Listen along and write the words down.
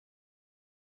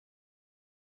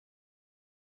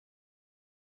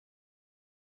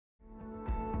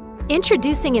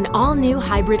Introducing an all-new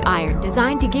hybrid iron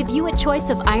designed to give you a choice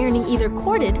of ironing either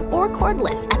corded or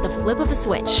cordless at the flip of a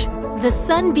switch. The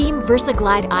Sunbeam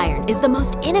VersaGlide iron is the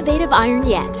most innovative iron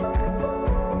yet.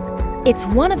 Its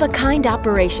one-of-a-kind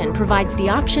operation provides the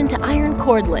option to iron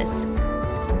cordless.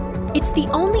 It's the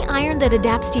only iron that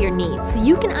adapts to your needs, so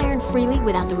you can iron freely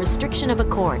without the restriction of a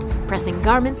cord, pressing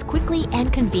garments quickly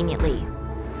and conveniently.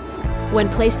 When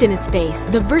placed in its base,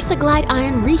 the VersaGlide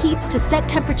iron reheats to set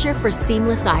temperature for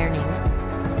seamless ironing.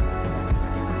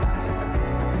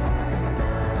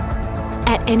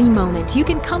 At any moment, you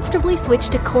can comfortably switch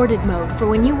to corded mode for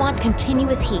when you want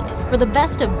continuous heat for the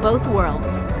best of both worlds.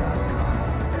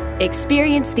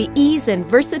 Experience the ease and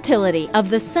versatility of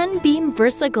the Sunbeam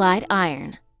VersaGlide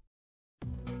iron.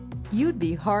 You'd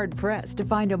be hard-pressed to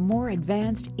find a more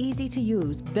advanced,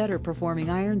 easy-to-use, better-performing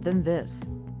iron than this.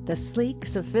 The sleek,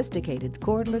 sophisticated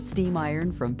cordless steam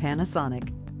iron from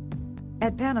Panasonic.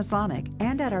 At Panasonic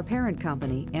and at our parent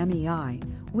company, MEI,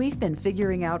 we've been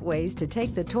figuring out ways to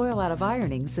take the toil out of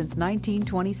ironing since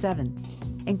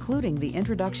 1927, including the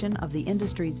introduction of the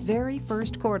industry's very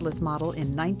first cordless model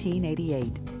in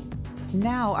 1988.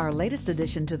 Now our latest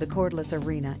addition to the cordless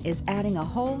arena is adding a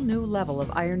whole new level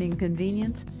of ironing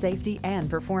convenience, safety, and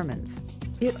performance.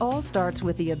 It all starts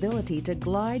with the ability to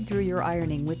glide through your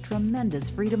ironing with tremendous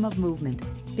freedom of movement,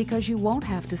 because you won't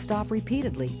have to stop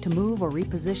repeatedly to move or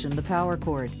reposition the power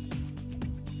cord.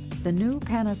 The new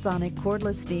Panasonic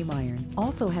cordless steam iron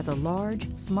also has a large,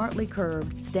 smartly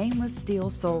curved stainless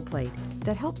steel sole plate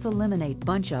that helps eliminate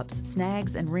bunch-ups,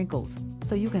 snags, and wrinkles,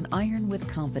 so you can iron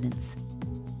with confidence.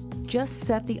 Just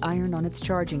set the iron on its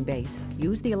charging base,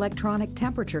 use the electronic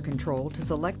temperature control to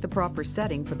select the proper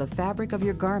setting for the fabric of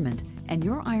your garment, and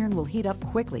your iron will heat up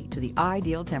quickly to the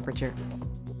ideal temperature.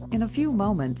 In a few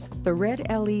moments, the red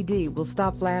LED will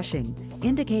stop flashing,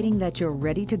 indicating that you're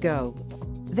ready to go.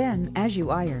 Then, as you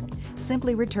iron,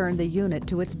 simply return the unit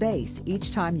to its base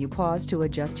each time you pause to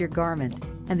adjust your garment,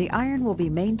 and the iron will be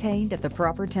maintained at the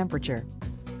proper temperature.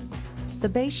 The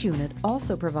base unit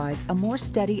also provides a more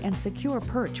steady and secure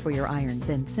perch for your iron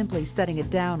than simply setting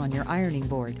it down on your ironing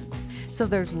board, so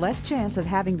there's less chance of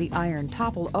having the iron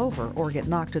topple over or get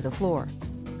knocked to the floor.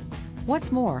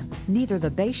 What's more, neither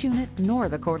the base unit nor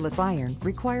the cordless iron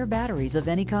require batteries of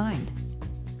any kind.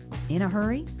 In a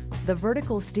hurry? The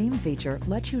vertical steam feature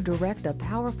lets you direct a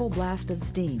powerful blast of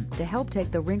steam to help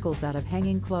take the wrinkles out of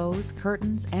hanging clothes,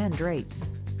 curtains, and drapes.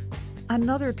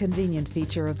 Another convenient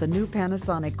feature of the new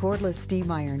Panasonic cordless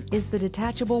steam iron is the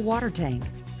detachable water tank.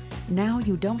 Now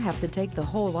you don't have to take the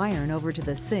whole iron over to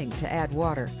the sink to add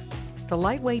water. The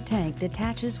lightweight tank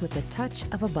detaches with the touch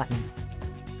of a button.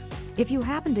 If you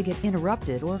happen to get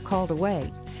interrupted or called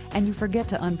away, and you forget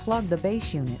to unplug the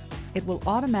base unit, it will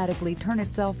automatically turn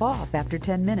itself off after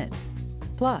 10 minutes.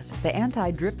 Plus, the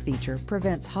anti-drip feature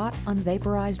prevents hot,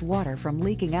 unvaporized water from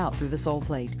leaking out through the sole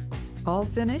plate. All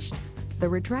finished? The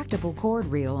retractable cord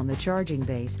reel on the charging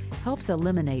base helps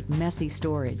eliminate messy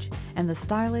storage, and the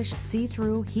stylish,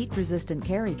 see-through, heat-resistant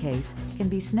carry case can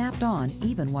be snapped on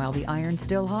even while the iron's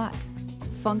still hot.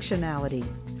 Functionality,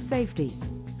 safety,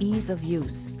 ease of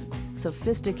use,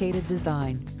 sophisticated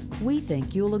design. We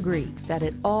think you'll agree that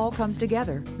it all comes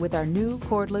together with our new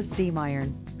cordless steam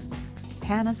iron.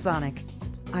 Panasonic.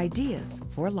 Ideas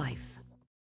for life.